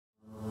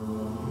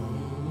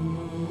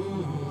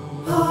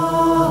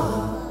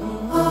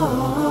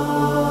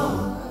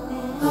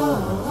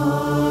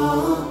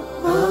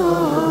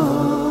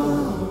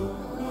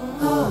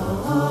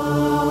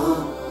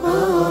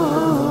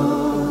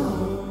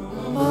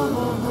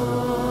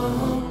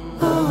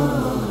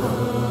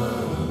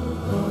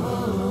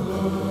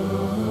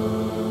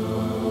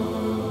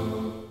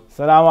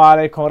Assalamu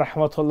alaikum wa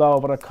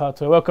rahmatullahi wa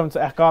barakatuh. Welcome to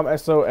Akham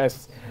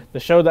SOS, the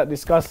show that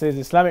discusses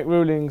Islamic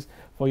rulings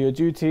for your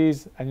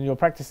duties and your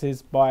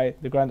practices by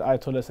the Grand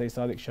Ayatollah Sayyid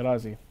Sadiq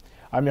Shirazi.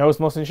 I'm your host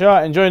Mohsin Shah,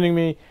 and joining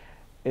me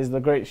is the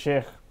great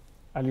Sheikh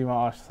Ali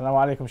Ma'ash.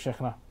 Assalamu alaikum,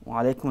 Sheikhna.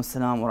 Wa alaikum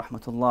assalam wa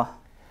rahmatullah.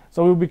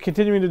 So we'll be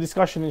continuing the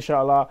discussion,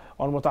 inshallah,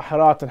 on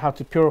mutahharat and how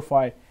to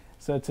purify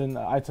certain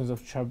items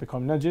which have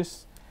become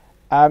najis.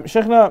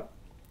 Sheikhna,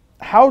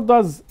 how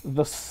does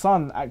the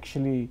sun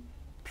actually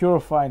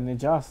purify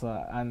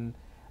najasa? And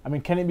I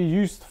mean, can it be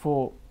used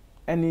for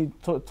any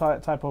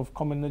type of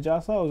common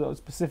najasa, or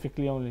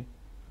specifically only?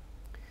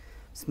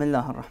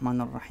 Bismillah ar-Rahman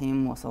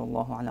ar-Rahim wa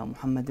sallallahu ala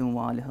Muhammadin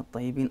wa alihi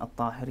at-tayyibin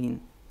at-tahirin.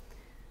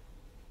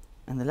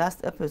 In the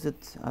last episode,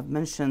 I've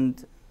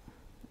mentioned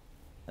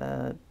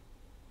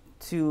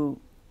two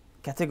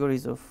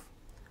categories of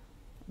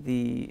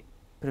the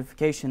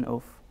purification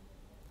of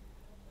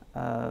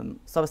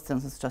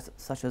substances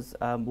such as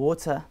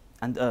water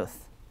and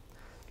earth.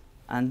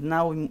 And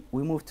now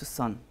we move to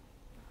sun.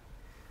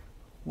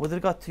 With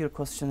regard to your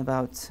question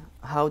about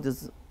how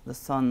does the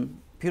sun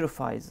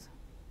purifies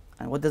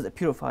and what does it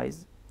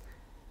purifies,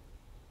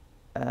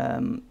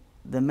 the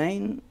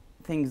main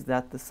things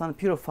that the sun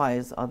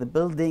purifies are the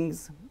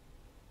buildings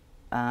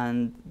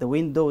and the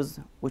windows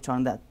which are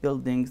in that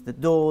buildings, the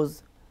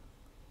doors.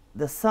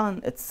 The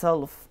sun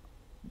itself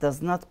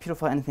does not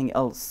purify anything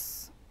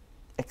else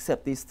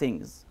except these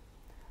things.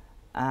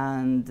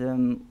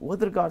 And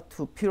with regard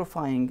to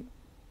purifying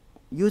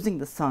using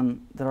the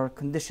sun, there are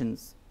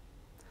conditions.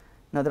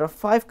 Now there are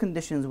 5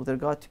 conditions with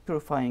regard to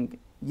purifying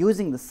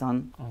using the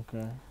sun.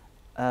 Okay.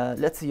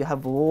 Let's say you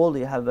have a wall,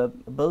 you have a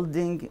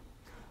building,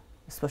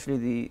 especially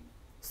the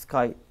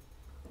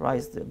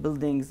sky-raised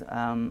buildings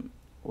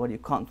where you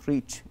can't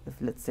reach. If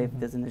let's say if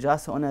there's a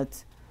najasa on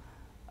it,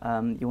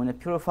 you want to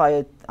purify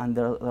it, and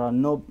there are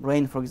no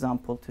rain, for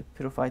example, to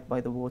purify it by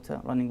the water,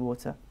 running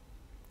water.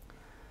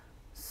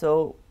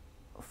 So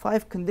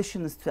 5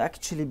 conditions to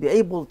actually be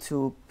able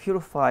to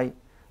purify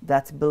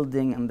that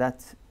building and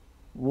that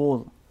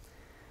wall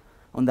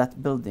on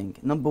that building.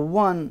 Number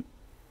 1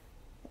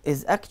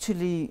 is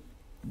actually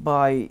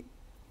by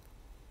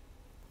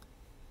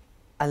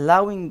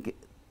allowing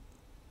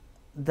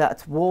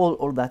that wall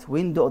or that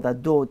window or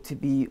that door to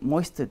be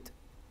moistened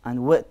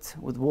and wet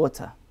with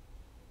water.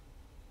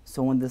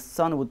 So when the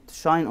sun would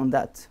shine on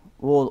that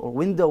wall or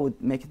window,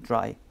 would make it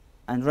dry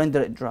and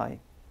render it dry,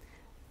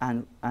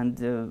 and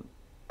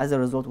as a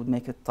result would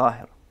make it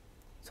tahir.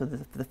 So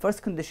the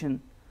first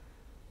condition,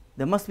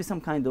 there must be some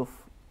kind of,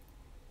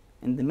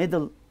 in the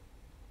middle,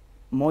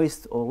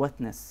 moist or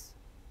wetness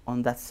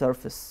on that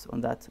surface,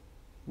 on that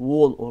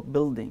wall or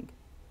building.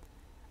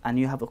 And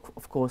you have,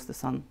 of course, the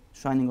sun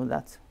shining on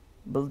that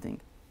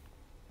building.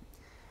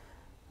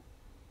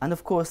 And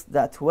of course,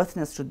 that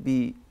wetness should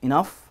be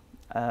enough,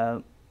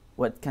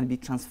 where it can be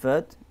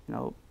transferred,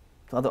 to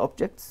other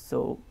objects.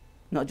 So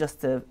not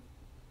just a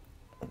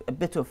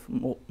bit of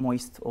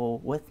moist or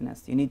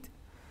wetness. You need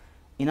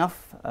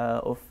enough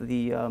of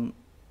the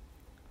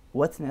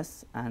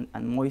wetness and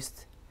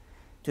moist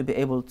to be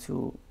able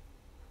to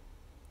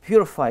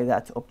purify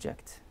that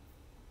object.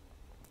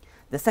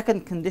 The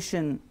second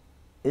condition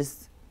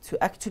is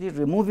to actually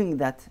removing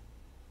that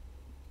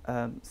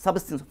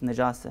substance of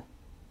najasa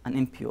and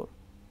impure.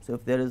 So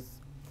if there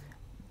is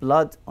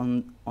blood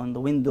on the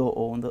window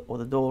or on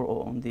the door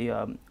or on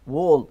the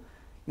wall,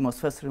 you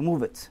must first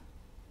remove it.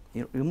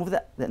 You remove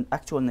the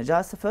actual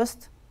najasa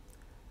first,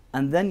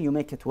 and then you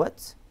make it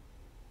wet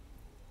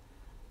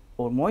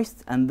or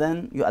moist, and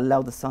then you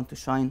allow the sun to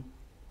shine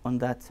on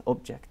that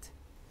object.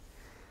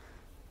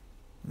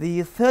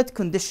 The third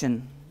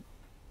condition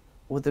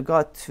with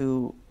regard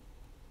to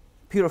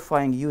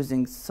purifying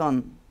using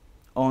sun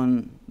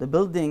on the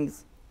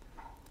buildings,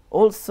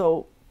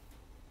 also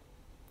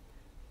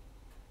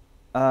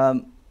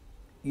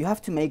you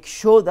have to make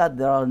sure that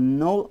there are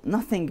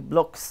nothing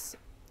blocks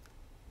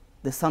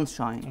the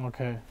sunshine.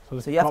 Okay, so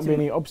there can't be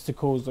any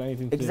obstacles or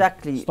anything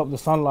exactly to stop the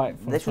sunlight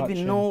from There should be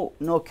touching.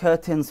 no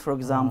curtains, for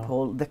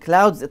example. The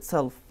clouds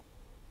itself,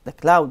 the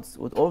clouds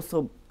would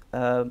also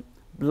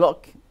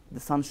block the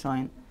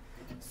sunshine.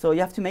 So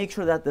you have to make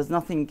sure that there's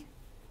nothing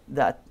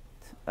that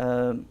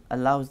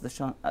allows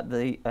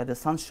the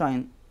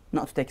sunshine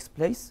not to take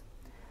place.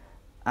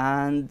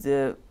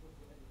 And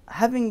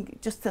having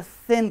just a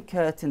thin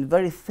curtain,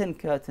 very thin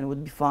curtain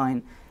would be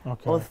fine,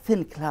 or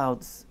thin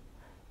clouds.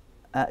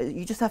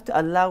 You just have to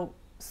allow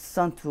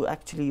sun to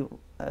actually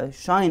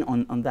shine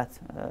on that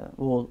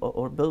wall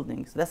or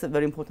building. So that's a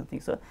very important thing.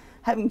 So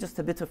having just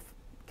a bit of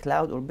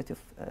cloud or a bit of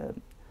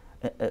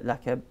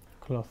like a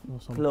cloth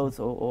or something. Clothes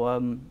or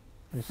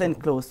thin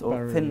clothes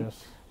or thin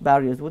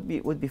barriers would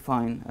be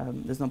fine.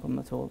 There's no problem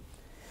at all.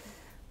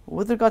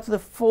 With regard to the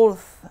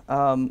fourth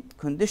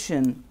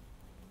condition,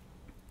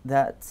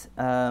 that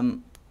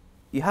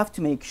you have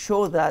to make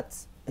sure that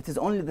it is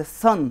only the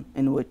sun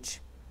in which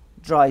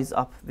dries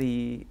up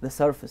the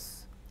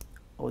surface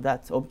or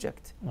that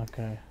object.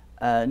 Okay.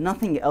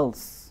 Nothing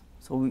else.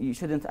 So you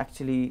shouldn't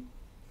actually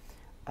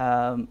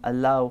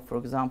allow, for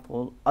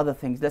example, other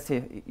things. Let's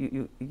say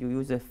you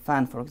use a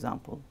fan, for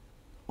example,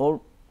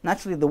 or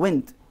naturally the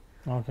wind.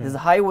 Okay. There's a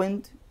high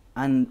wind,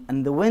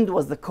 and the wind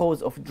was the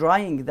cause of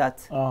drying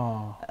that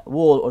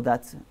wall or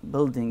that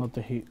building. Not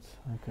the heat.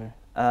 Okay.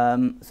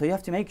 So you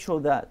have to make sure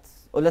that,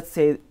 or let's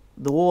say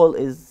the wall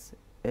is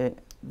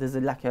there's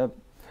like a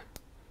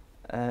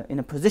in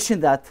a position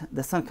that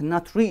the sun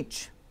cannot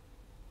reach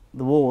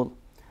the wall,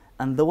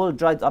 and the wall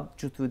dried up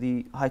due to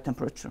the high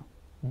temperature.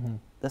 Mm-hmm.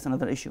 That's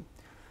another issue.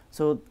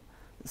 So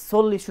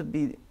solely should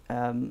be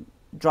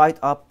dried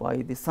up by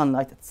the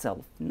sunlight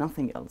itself,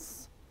 nothing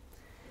else.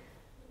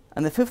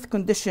 And the fifth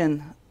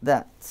condition,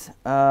 that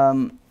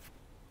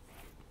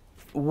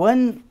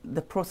when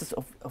the process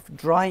of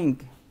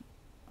drying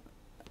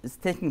is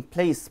taking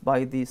place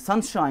by the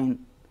sunshine,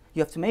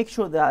 you have to make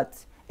sure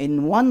that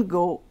in one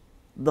go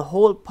the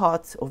whole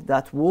part of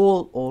that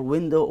wall or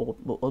window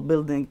or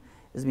building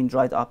is being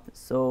dried up.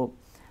 So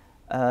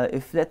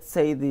if, let's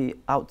say, the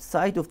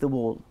outside of the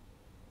wall,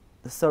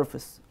 the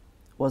surface,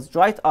 was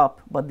dried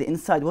up but the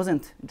inside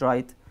wasn't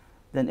dried,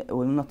 then it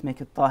will not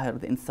make it tahir,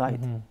 the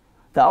inside. Mm-hmm.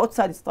 The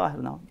outside is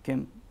tahir now,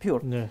 became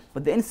pure. Yes.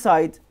 But the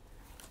inside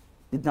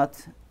did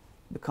not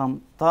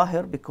become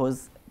tahir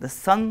because the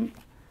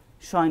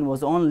sunshine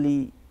was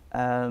only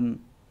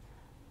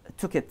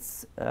took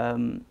its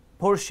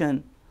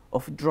portion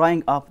of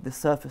drying up the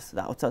surface,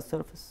 the outside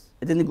surface.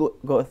 It didn't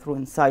go through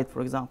inside,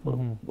 for example.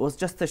 Mm-hmm. It was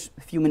just a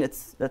few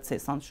minutes, let's say,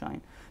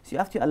 sunshine. So you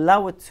have to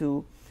allow it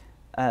to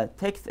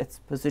take its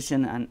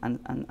position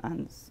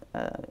and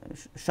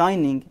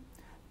shining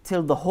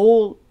till the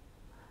whole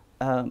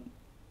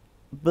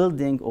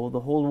building or the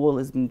whole wall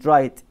has been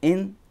dried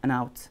in and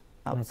outside.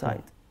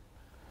 Okay.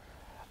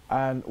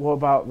 And what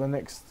about the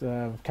next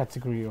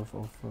category of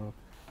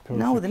purification?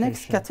 Now the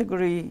next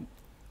category,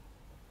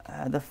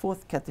 the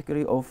fourth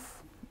category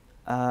of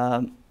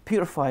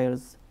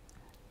purifiers,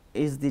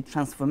 is the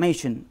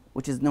transformation,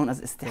 which is known as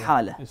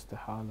istihala.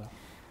 Istihala.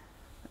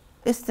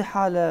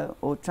 Istihala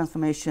or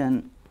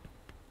transformation,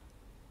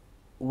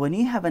 when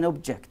you have an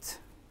object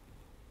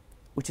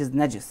which is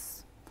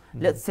najis,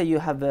 let's say you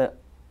have a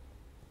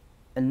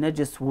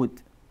najis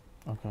wood,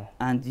 okay,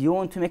 and you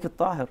want to make it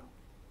tahir.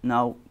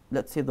 Now,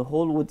 let's say the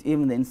whole wood,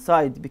 even the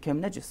inside,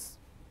 became najis.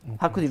 okay.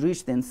 How could you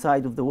reach the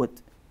inside of the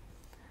wood?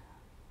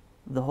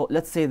 The whole,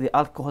 let's say the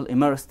alcohol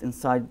immersed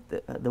inside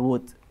the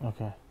wood,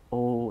 Okay.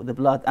 or the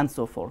blood, and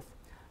so forth.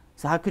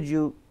 So how could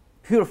you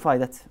purify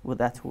that with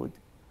that wood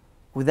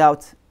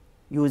without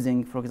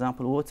using, for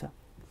example, water?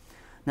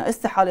 Now,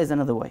 istihala is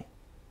another way,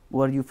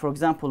 where you, for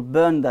example,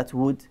 burn that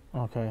wood.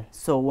 Okay.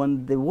 So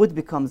when the wood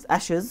becomes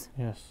ashes,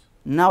 Yes.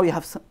 now you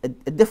have a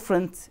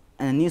different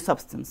and a new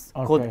substance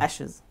called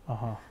ashes.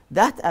 Uh-huh.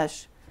 That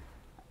ash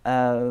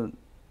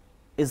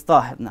is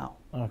tahir now,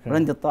 Okay.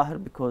 rendered tahir,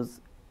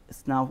 because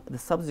it's now the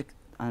subject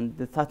and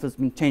the title has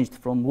been changed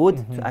from wood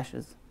to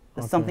ashes.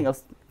 That's something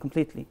else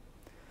completely.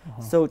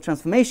 Uh-huh. So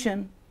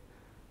transformation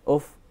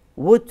of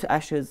wood to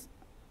ashes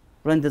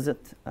renders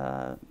it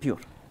pure.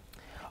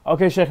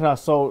 Okay, Sheikhna,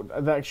 so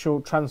the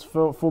actual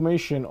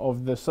transformation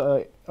of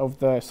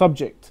the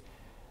subject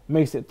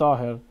makes it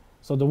tahir,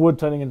 so the wood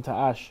turning into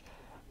ash.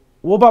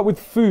 What about with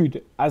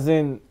food, as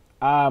in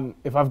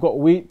if I've got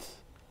wheat,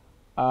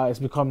 it's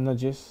become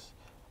najis.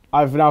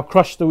 I've now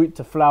crushed the wheat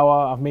to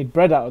flour, I've made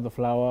bread out of the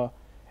flour,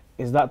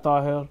 is that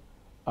tahir?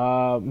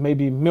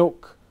 Maybe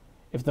milk,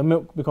 if the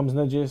milk becomes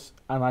najis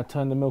and I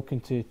turn the milk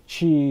into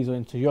cheese or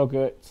into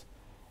yogurt,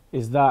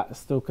 is that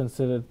still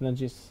considered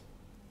najis?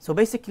 So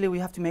basically we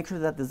have to make sure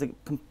that there's a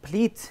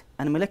complete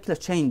and molecular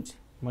change.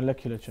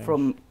 Molecular change.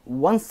 From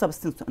one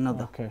substance to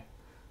another. Okay.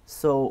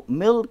 So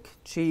milk,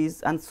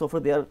 cheese, and so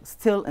forth, they are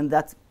still in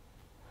that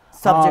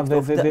subject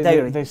of the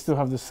dairy. They still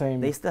have the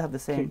same. They still have the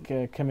same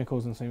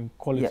chemicals and same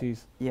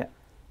qualities. Yeah.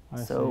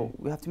 I so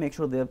see. we have to make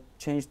sure they're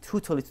changed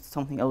totally to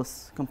something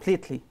else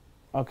completely.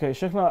 Okay,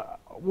 Sheikhna,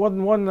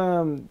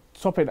 one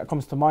topic that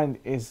comes to mind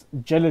is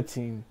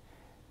gelatin,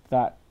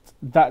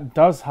 that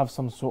does have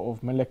some sort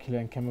of molecular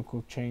and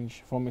chemical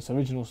change from its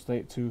original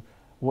state to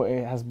what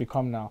it has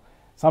become now.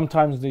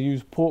 Sometimes they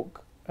use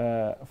pork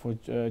for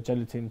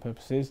gelatin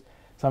purposes,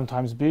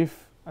 sometimes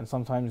beef, and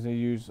sometimes they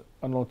use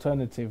an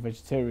alternative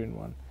vegetarian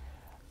one.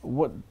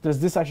 What does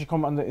this actually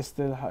come under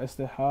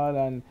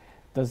istihal, and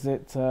does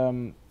it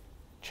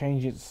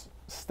change its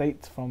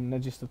state from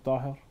najis to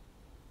tahir?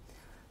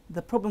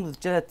 The problem with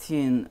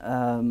gelatin,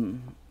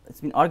 it's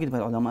been argued by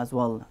ulama as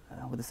well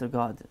with this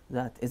regard,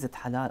 that is it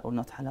halal or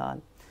not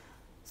halal.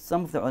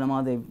 Some of the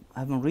ulama, they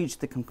haven't reached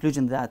the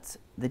conclusion that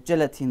the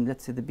gelatin,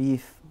 let's say the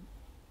beef,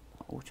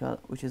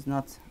 which is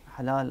not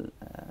halal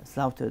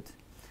slaughtered,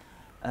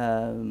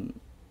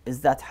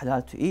 is that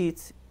halal to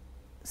eat.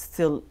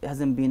 Still, it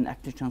hasn't been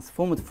actually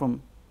transformed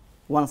from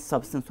one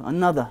substance to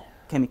another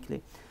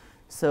chemically.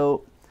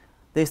 So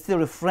they still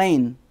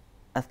refrain,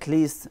 at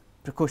least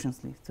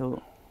precautionally,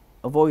 to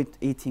avoid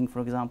eating, for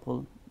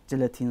example,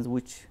 gelatines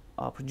which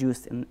are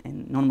produced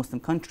in non-Muslim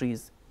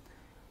countries,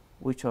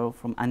 which are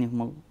from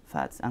animal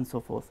fats and so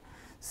forth.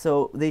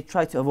 So they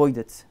try to avoid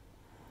it.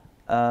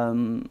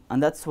 And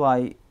that's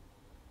why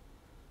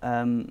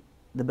the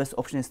best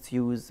option is to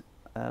use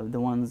the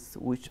ones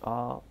which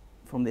are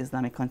from the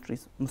Islamic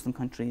countries, Muslim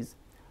countries,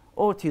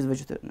 or to use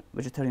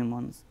vegetarian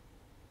ones.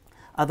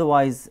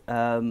 Otherwise,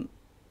 the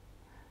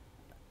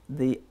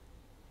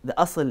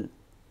asl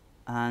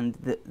and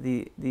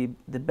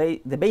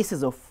the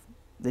basis of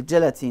the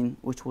gelatin,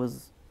 which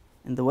was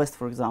in the West,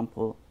 for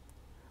example,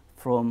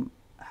 from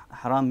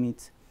haram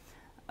meat,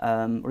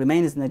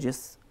 remains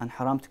najis and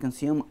haram to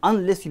consume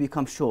unless you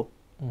become sure.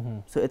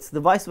 So it's the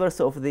vice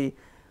versa of the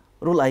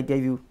rule I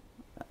gave you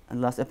in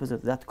the last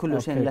episode, that kullu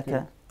shayin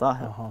laka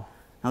tahir.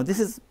 Now this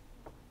is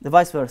the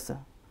vice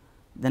versa.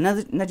 The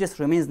najis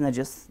remains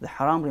najis, the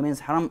haram remains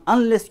haram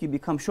unless you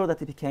become sure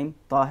that it became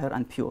tahir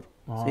and pure.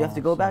 So you have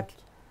to go back,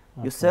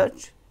 you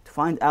search to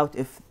find out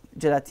if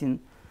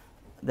gelatin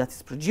that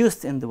is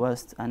produced in the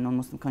West and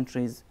non-Muslim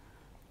countries,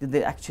 did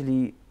they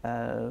actually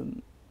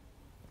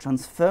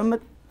transform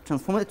it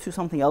to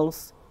something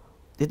else?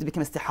 Did it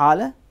become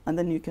istihala? And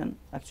then you can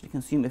actually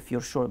consume if you're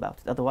sure about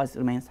it. Otherwise, it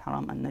remains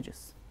haram and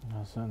najis.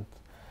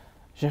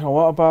 Sheikh,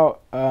 what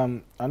about,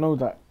 I know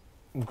that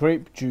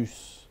grape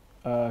juice,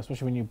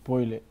 especially when you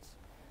boil it,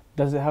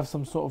 does it have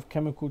some sort of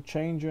chemical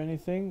change or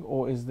anything?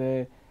 Or is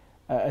there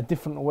a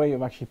different way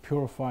of actually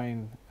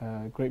purifying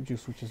grape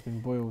juice which has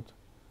been boiled?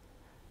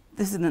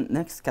 This is the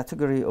next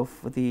category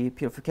of the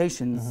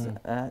purifications,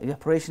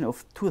 evaporation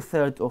of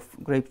 2/3 of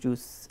grape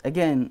juice.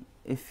 Again,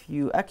 if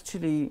you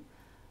actually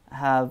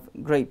have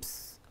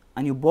grapes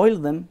and you boil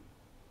them,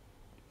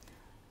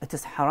 it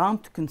is haram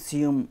to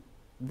consume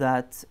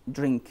that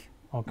drink,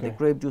 the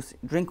grape juice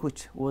drink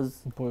which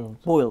was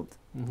boiled.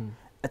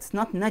 It's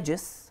not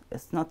najis,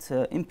 it's not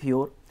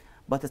impure,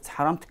 but it's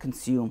haram to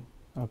consume.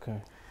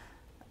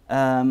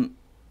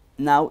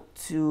 Now,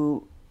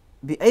 to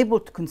be able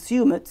to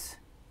consume it,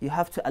 you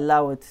have to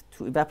allow it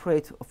to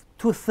evaporate of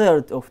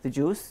 2/3 of the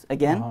juice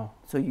again.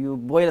 So you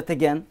boil it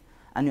again,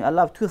 and you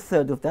allow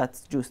 2/3 of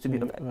that juice to be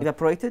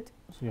evaporated.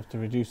 So you have to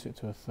reduce it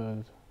to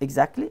 1/3.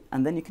 Exactly,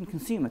 and then you can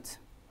consume it.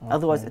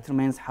 Otherwise, it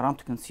remains haram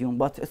to consume,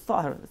 but it's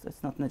tahir,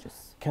 it's not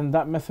najis. Can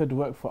that method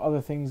work for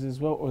other things as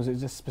well, or is it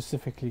just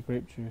specifically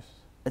grape juice?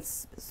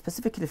 It's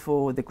specifically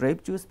for the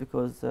grape juice,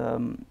 because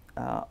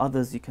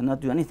others you cannot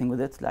do anything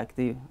with it, like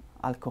the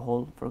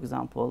alcohol, for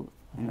example,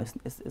 you know,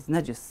 it's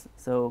najis.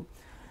 So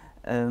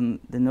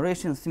the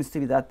narration seems to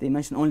be that they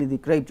mention only the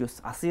grape juice,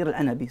 asir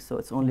al-anabi, so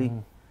it's only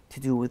to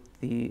do with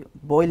the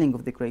boiling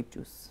of the grape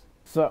juice.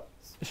 So,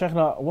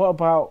 Sheikhna, what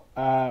about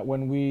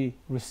when we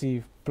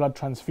receive blood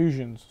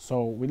transfusions?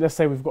 So let's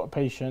say we've got a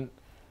patient,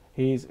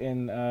 he's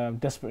in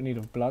desperate need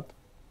of blood.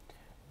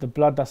 The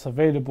blood that's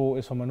available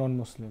is from a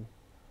non-Muslim.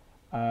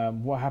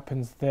 What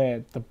happens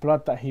there? The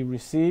blood that he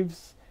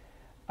receives,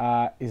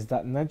 is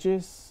that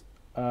najis?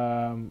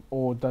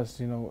 Or does,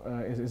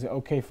 is it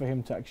okay for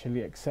him to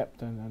actually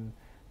accept and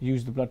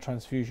use the blood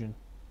transfusion?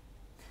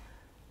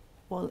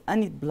 Well,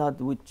 any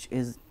blood which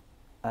is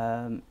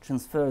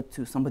transferred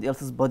to somebody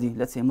else's body,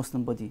 let's say a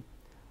Muslim body,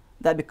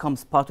 that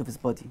becomes part of his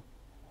body.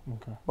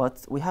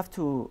 But we have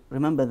to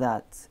remember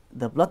that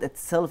the blood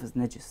itself is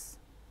najis.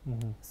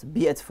 So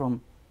be it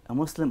from a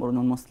Muslim or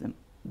non-Muslim.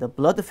 The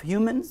blood of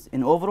humans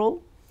in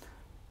overall,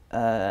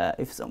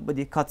 if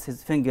somebody cuts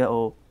his finger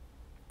or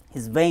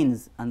his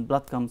veins and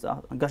blood comes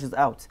out and gushes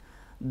out,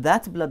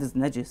 that blood is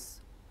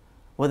najis,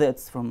 whether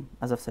it's from,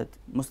 as I've said,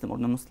 Muslim or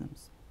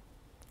non-Muslims.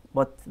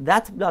 But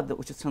that blood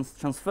which is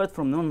transferred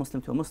from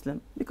non-Muslim to a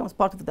Muslim becomes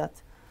part of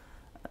that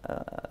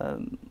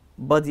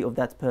body of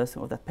that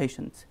person or that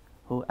patient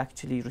who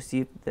actually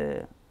received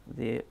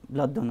the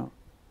blood donor.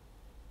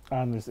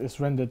 And it's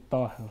rendered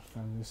tahir,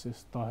 and this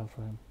is tahir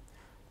for him.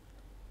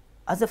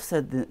 As I've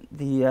said,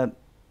 the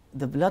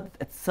blood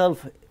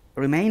itself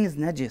remains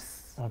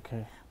najis.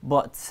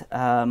 But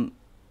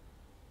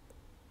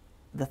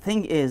the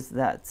thing is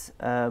that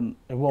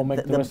it won't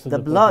make the rest of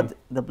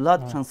the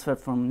blood transferred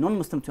from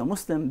non-Muslim to a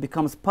Muslim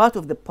becomes part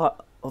of the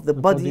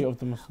body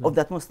of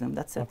that Muslim.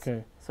 That's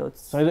it.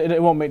 So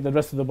it won't make the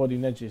rest of the body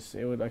najis.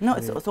 It would actually, no,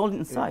 it's all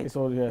inside. It's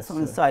all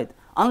inside,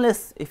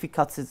 unless if he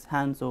cuts his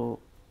hands or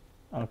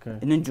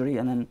an injury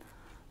and then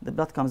the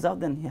blood comes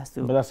out, then he has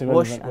to wash. But that's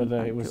irrelevant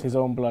whether it was his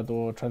own blood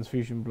or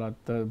transfusion blood.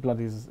 The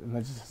blood is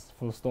najis,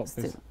 full stop.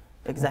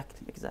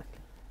 Exactly.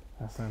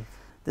 That's it.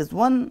 There's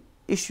one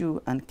issue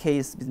and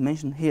case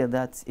mentioned here,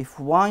 that if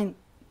wine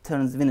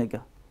turns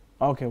vinegar.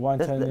 Wine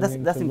turns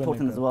vinegar. That's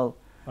important as well.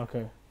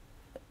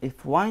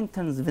 If wine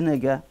turns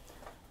vinegar,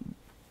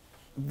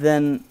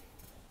 then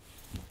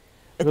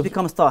it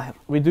becomes tahir.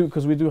 We do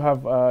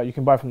have, you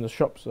can buy from the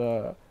shops,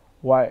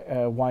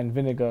 wine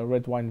vinegar,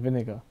 red wine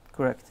vinegar.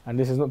 Correct. And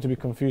this is not to be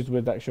confused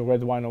with actual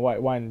red wine or white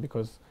wine,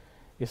 because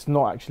it's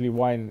not actually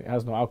wine, it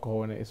has no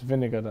alcohol in it, it's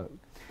vinegar that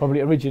probably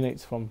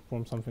originates from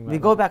something like We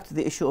that. go back to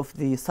the issue of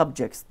the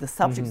subjects. The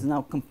subject is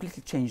now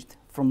completely changed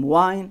from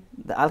wine,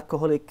 the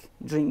alcoholic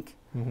drink,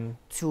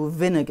 to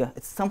vinegar.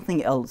 It's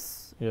something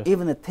else. Yes.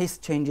 Even the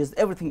taste changes,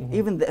 everything,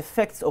 even the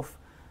effects of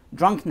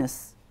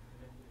drunkenness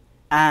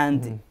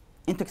and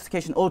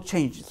intoxication all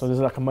changes. So there's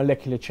like a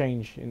molecular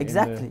change in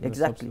Exactly, the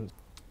exactly. substance.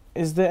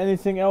 Is there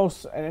anything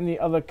else, any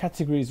other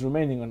categories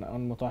remaining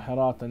on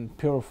mutahirat and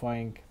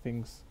purifying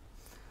things?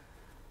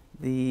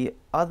 The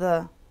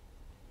other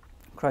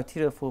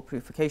criteria for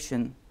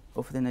purification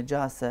of the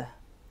najasa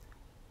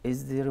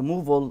is the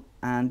removal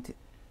and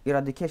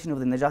eradication of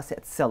the najasa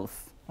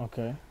itself.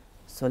 Okay.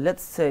 So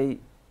let's say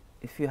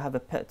if you have a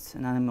pet,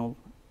 an animal,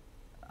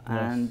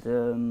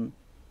 and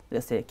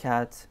let's say a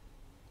cat,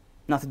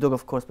 not a dog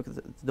of course, because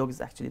the dog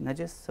is actually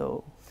najis,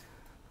 so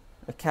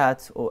a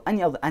cat or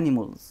any other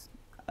animals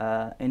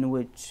in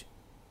which,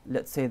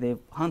 let's say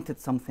they've hunted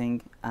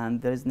something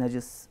and there is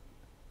najis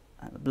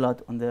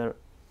blood on their,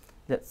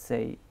 let's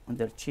say, on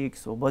their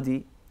cheeks or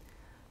body,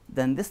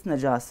 then this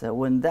najasa,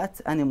 when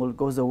that animal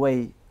goes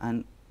away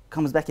and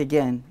comes back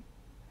again,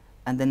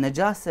 and the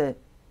najasa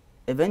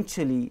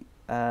eventually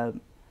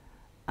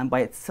and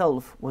by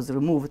itself was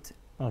removed,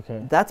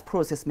 that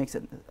process makes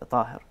it a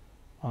tahir.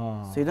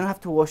 So you don't have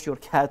to wash your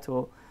cat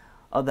or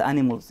other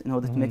animals in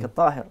order to make it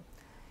tahir.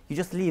 You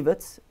just leave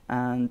it,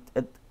 and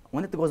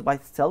when it goes by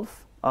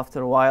itself,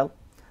 after a while,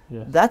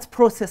 that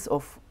process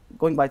of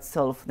going by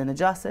itself, the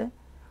najasa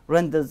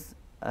renders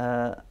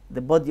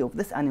the body of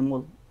this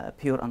animal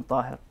pure and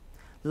tahir.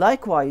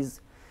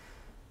 Likewise,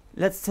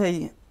 let's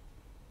say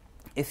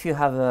if you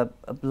have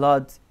a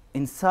blood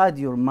inside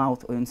your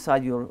mouth or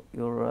inside your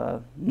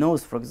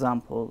nose, for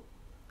example,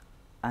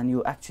 and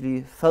you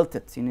actually felt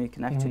it, you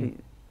can actually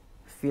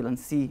feel and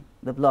see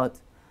the blood,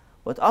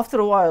 but after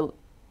a while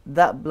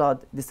that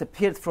blood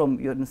disappeared from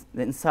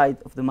the inside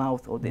of the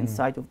mouth or the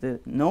inside of the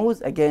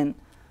nose again,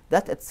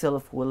 that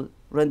itself will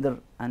render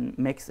and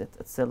makes it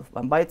itself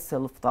and by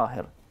itself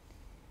tahir.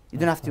 You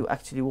don't have to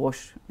actually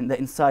wash in the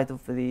inside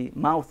of the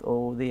mouth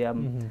or the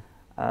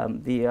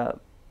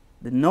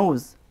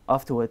nose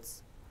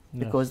afterwards,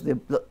 because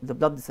the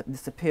blood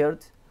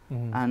disappeared,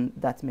 and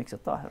that makes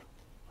it tahir.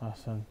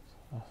 Awesome.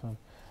 Awesome.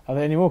 Are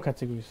there any more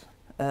categories?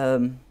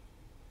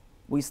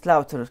 We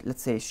slaughter,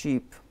 let's say, a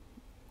sheep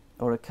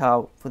or a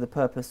cow for the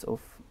purpose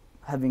of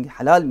having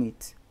halal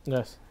meat.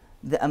 Yes.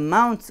 The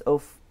amount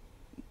of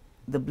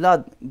the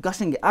blood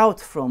gushing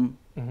out from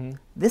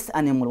this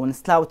animal when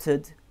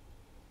slaughtered,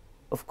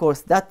 of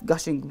course, that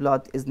gushing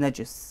blood is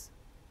najis.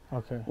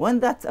 Okay. When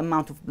that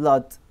amount of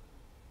blood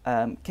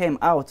came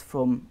out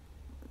from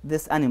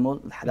this animal,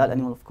 the halal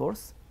animal, of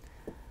course,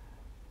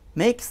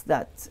 makes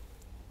that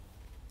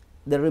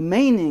the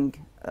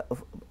remaining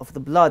of the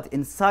blood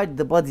inside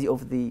the body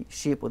of the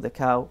sheep or the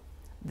cow,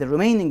 the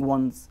remaining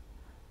ones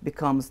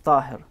becomes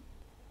tahir,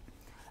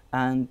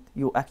 and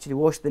you actually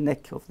wash the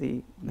neck of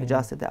the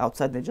najasa, the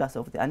outside najasa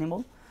of the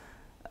animal.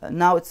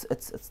 Now it's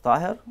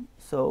tahir,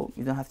 so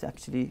you don't have to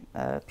actually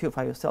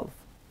purify yourself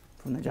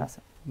from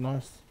najasa.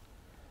 Nice.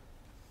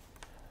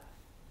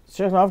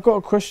 Sheikh, I've got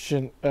a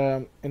question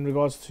in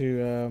regards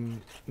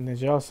to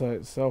najasa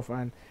itself,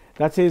 and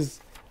that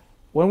is,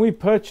 when we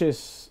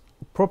purchase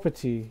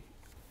property,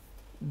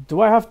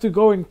 do I have to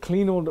go and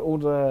clean all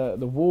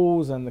the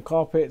walls and the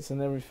carpets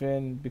and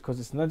everything because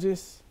it's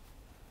najis?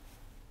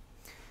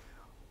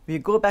 We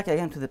go back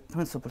again to the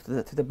principle,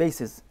 to the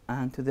basis,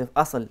 and to the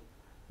asal,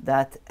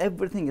 that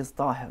everything is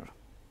tahir.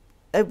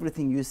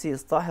 Everything you see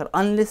is tahir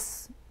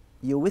unless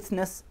you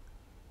witness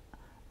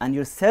and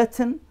you're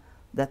certain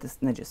that it's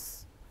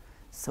najis.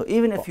 So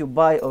even if you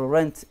buy or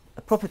rent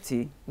a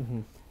property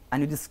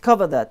and you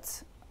discover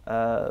that,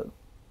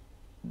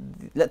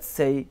 let's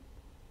say,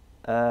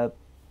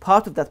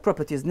 part of that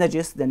property is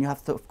najis, then you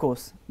have to, of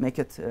course, make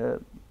it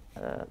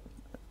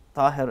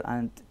tahir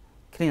and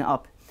clean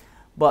up.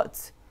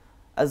 But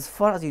as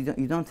far as you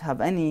don't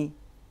have any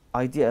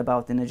idea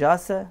about the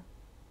najasa,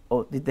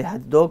 or did they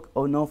have a dog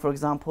or no, for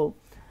example,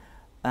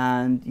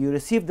 and you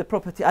receive the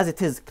property as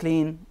it is,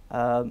 clean,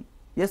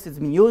 yes, it's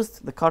been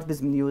used, the carpet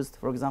has been used,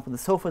 for example, the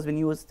sofa has been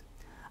used,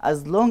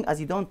 as long as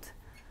you don't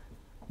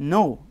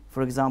know,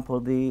 for example,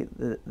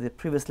 the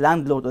previous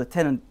landlord or the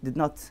tenant did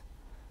not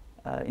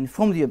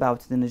inform you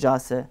about the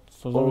najasa.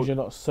 So as long as you're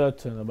not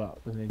certain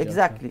about the najasa.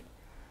 Exactly.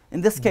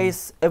 In this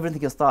case,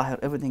 everything is tahir,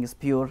 everything is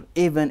pure,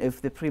 even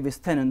if the previous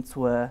tenants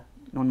were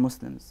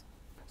non-Muslims.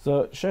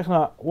 So,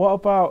 Sheikhna, what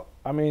about,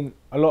 I mean,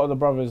 a lot of the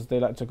brothers, they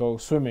like to go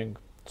swimming.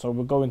 So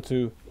we're going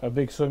to a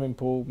big swimming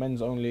pool,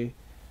 men's only.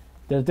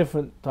 There's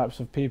different types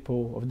of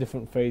people of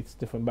different faiths,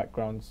 different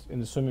backgrounds in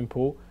the swimming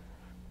pool.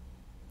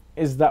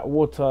 Is that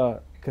water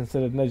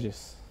considered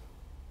najis?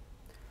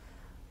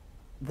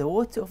 The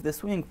water of the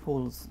swimming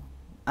pools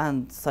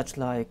and such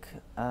like,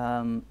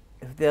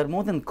 if they are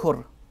more than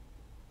khur,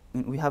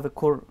 we have a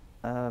khur,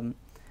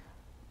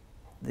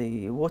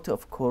 the water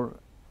of khur,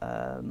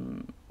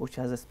 which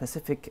has a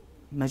specific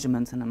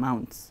measurements and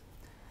amounts.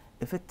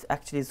 If it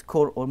actually is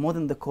khur or more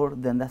than the khur,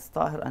 then that's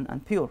tahir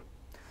and pure.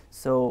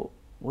 So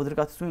with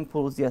regard to swimming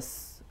pools,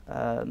 yes,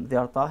 they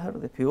are tahir,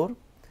 they're pure,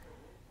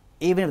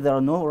 even if there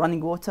are no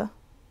running water.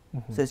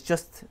 So it's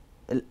just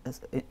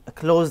a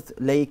closed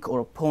lake or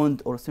a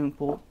pond or a swimming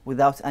pool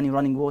without any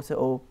running water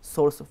or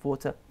source of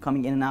water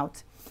coming in and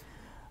out.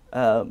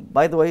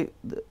 By the way,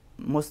 the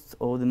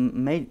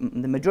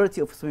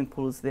majority of swimming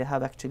pools, they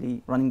have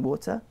actually running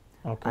water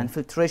and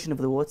filtration of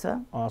the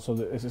water. So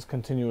this is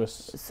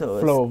continuous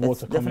flow of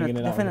water coming in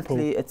and out of the pool.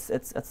 Definitely,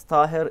 it's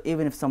tahir,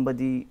 even if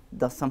somebody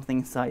does something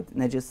inside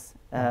najis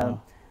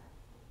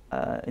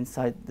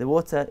inside the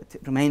water,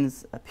 it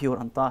remains pure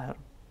and tahir.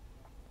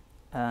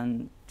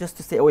 And just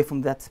to stay away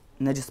from that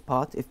najis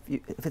part, if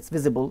it's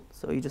visible,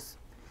 so you just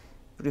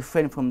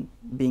refrain from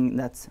being in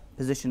that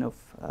position of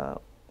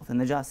the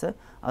najasa.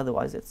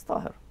 Otherwise, it's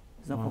tahir.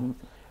 There's no problem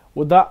with it.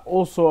 Would that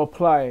also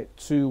apply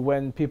to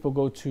when people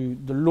go to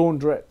the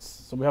laundrettes?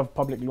 So we have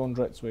public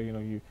laundrettes where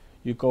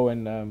you go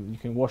and you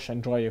can wash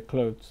and dry your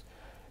clothes.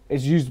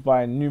 It's used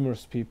by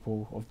numerous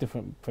people of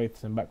different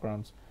faiths and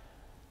backgrounds.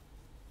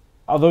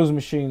 Are those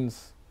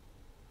machines,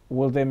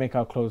 will they make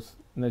our clothes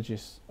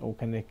najis, or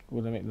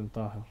will they make them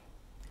tahir?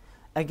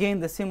 Again,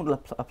 the same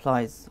rule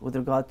applies with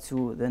regard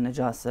to the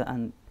najasa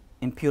and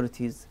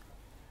impurities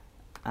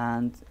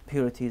and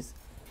purities.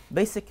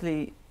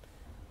 Basically,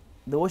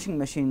 the washing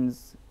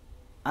machines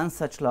and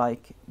such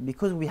like,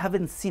 because we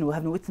haven't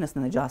witnessed the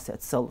najasa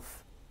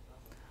itself,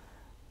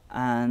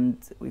 and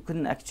we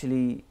couldn't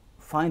actually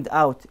find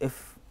out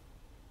if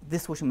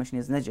this washing machine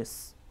is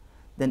najis,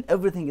 then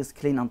everything is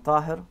clean and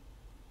tahir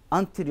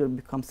until you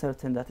become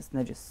certain that it's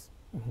najis.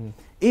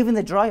 Even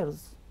the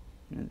dryers,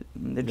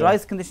 the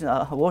dryers conditions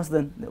are worse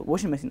than the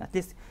washing machine. At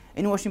least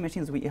in washing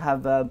machines we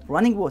have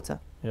running water,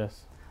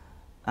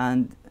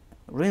 and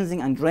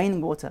rinsing and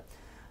draining water.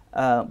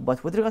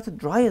 But with regard to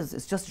dryers,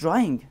 it's just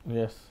drying.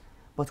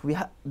 But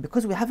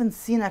because we haven't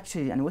seen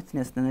actually and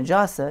witnessed the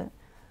najasa,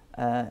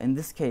 in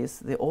this case,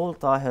 they're all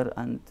tahir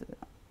and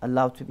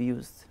allowed to be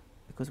used,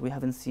 because we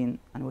haven't seen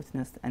and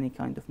witnessed any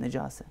kind of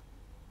najasa.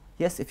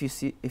 Yes, if you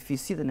see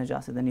the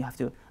najasa, then you have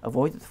to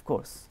avoid it, of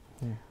course.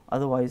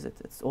 Otherwise,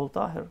 it's all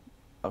tahir,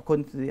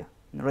 according to the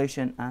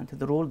narration and to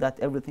the rule that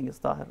everything is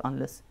tahir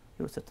unless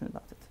you're certain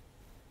about it.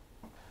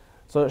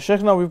 So,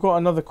 Sheikh, now we've got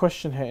another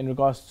question here in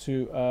regards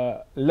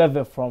to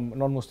leather from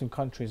non-Muslim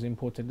countries,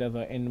 imported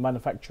leather in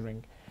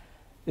manufacturing,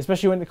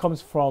 especially when it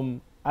comes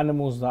from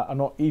animals that are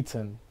not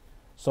eaten.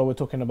 So we're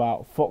talking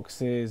about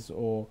foxes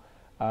or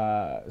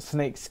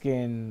snake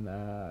skin,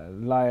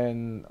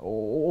 lion,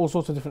 or all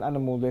sorts of different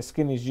animals. Their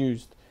skin is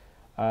used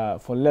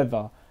for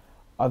leather.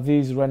 Are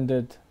these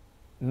rendered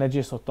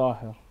najis or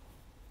tahir?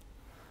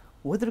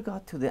 With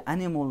regard to the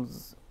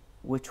animals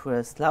which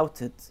were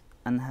slaughtered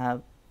and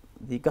have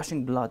the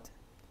gushing blood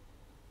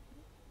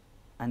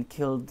and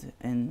killed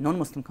in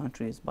non-Muslim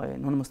countries by a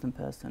non-Muslim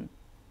person,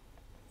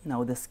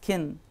 now the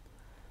skin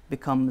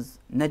becomes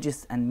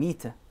najis and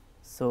meat,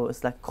 so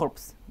it's like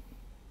corpse,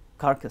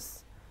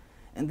 carcass.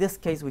 In this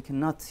case, we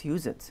cannot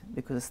use it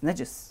because it's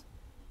najis.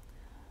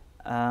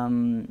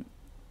 And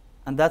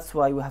that's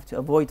why we have to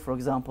avoid, for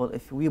example,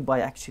 if we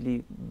buy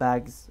actually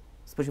bags,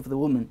 especially for the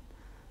women,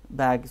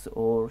 bags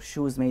or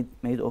shoes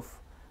made of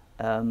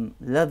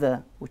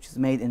leather, which is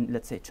made in,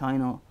 let's say,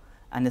 China,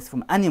 and it's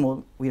from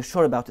animal, we are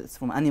sure about it, it's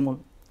from animal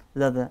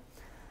leather,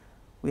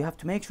 we have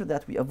to make sure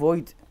that we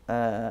avoid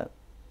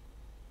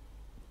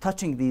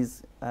touching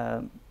these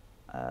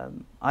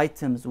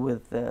items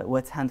with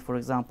wet hand, for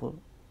example.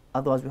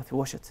 Otherwise, we have to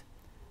wash it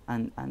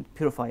and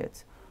purify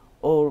it,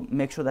 or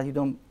make sure that you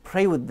don't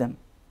pray with them.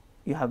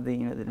 You have the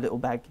the little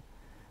bag,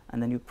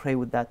 and then you pray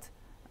with that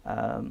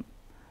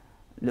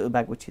little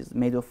bag, which is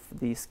made of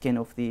the skin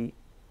of the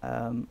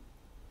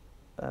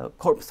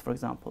corpse, for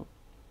example,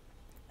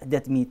 a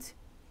dead meat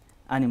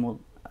animal,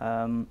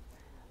 and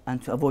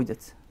to avoid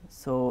it.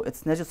 So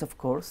it's najis, of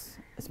course.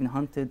 It's been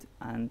hunted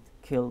and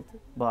killed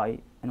by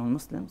a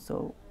non-Muslim,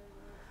 so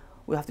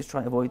we have to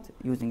try avoid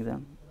using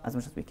them as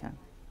much as we can.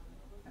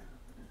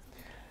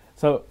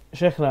 So,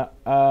 Sheikhna,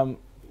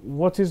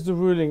 what is the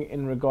ruling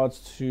in regards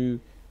to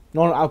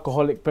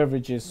non-alcoholic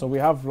beverages? So we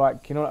have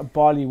like like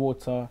barley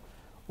water,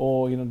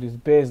 or these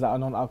beers that are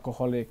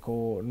non-alcoholic,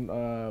 or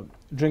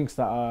drinks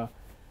that are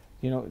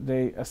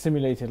they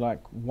assimilated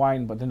like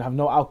wine but then have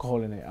no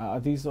alcohol in it.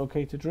 Are these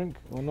okay to drink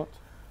or not?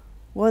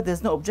 Well,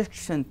 there's no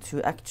objection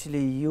to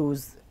actually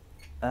use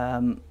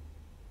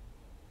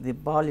the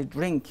barley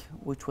drink,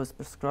 which was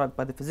prescribed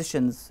by the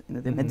physicians,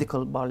 the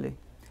medical barley,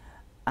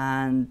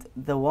 and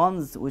the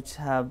ones which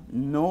have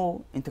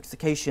no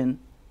intoxication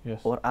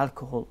or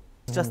alcohol.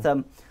 It's just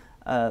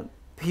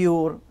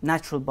pure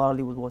natural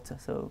barley with water,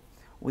 so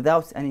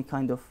without any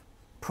kind of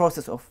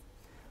process of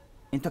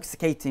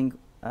intoxicating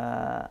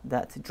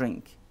that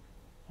drink.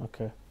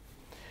 Okay.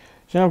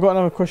 So I've got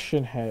another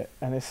question here,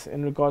 and it's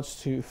in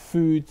regards to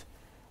food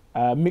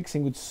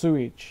mixing with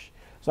sewage.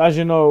 So as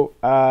you know,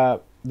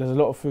 there's a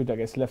lot of food that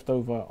gets left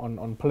over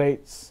on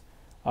plates,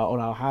 on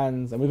our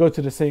hands, and we go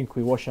to the sink,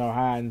 we wash our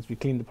hands, we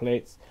clean the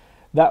plates.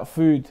 That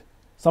food,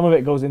 some of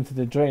it goes into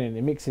the drain and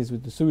it mixes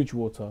with the sewage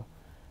water.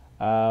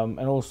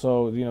 And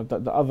also, you know,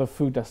 the other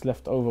food that's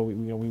left over,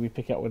 we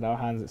pick it up with our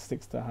hands, it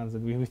sticks to our hands,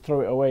 and we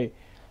throw it away.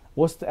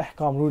 What's the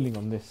ahkam ruling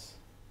on this?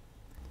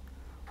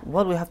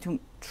 Well, we have to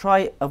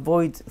try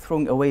avoid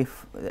throwing away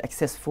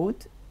excess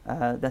food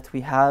that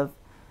we have.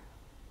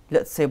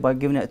 Let's say by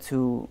giving it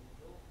to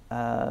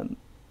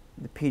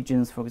the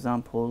pigeons, for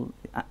example,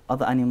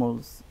 other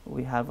animals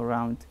we have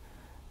around,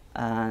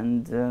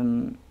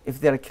 and if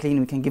they're clean,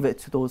 we can give it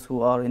to those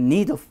who are in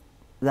need of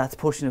that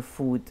portion of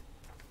food,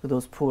 to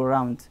those poor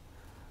around,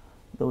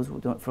 those who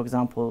don't, for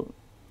example,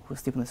 who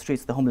sleep on the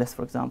streets, the homeless,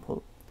 for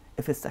example.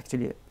 If it's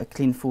actually a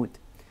clean food,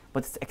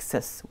 but it's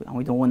excess and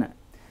we don't want it.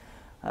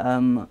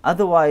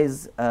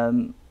 Otherwise,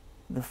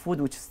 the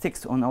food which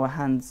sticks on our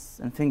hands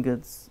and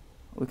fingers,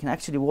 we can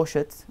actually wash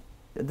it.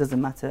 It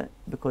doesn't matter,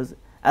 because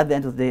at the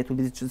end of the day it will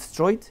be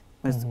destroyed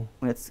when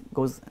it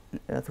goes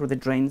through the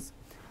drains.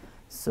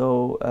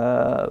 So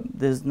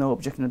there's no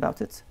objection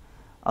about it.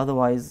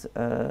 Otherwise,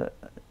 the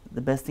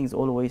best thing is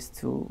always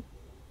to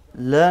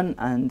learn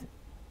and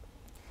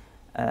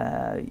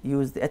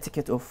use the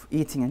etiquette of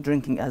eating and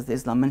drinking, as the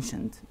Islam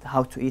mentioned,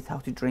 how to eat, how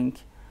to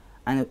drink,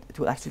 and it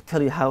will actually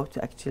tell you how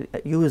to actually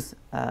use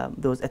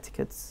those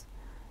etiquettes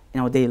in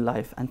our daily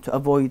life, and to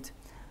avoid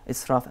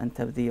israf and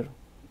tabdhir,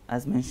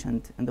 as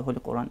mentioned in the Holy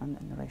Quran and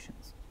the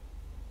narrations.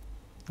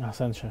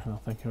 Ahsan, Shaykhna,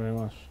 thank you very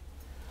much.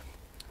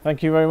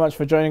 Thank you very much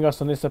for joining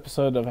us on this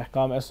episode of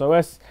Akham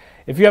SOS.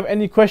 If you have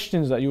any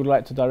questions that you would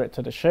like to direct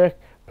to the Shaykh,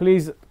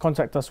 please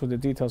contact us with the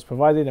details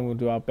provided, and we'll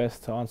do our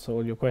best to answer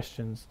all your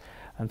questions.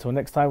 Until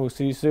next time, we'll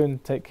see you soon.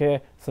 Take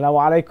care.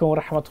 Assalamu alaikum wa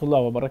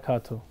rahmatullahi wa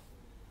barakatuh.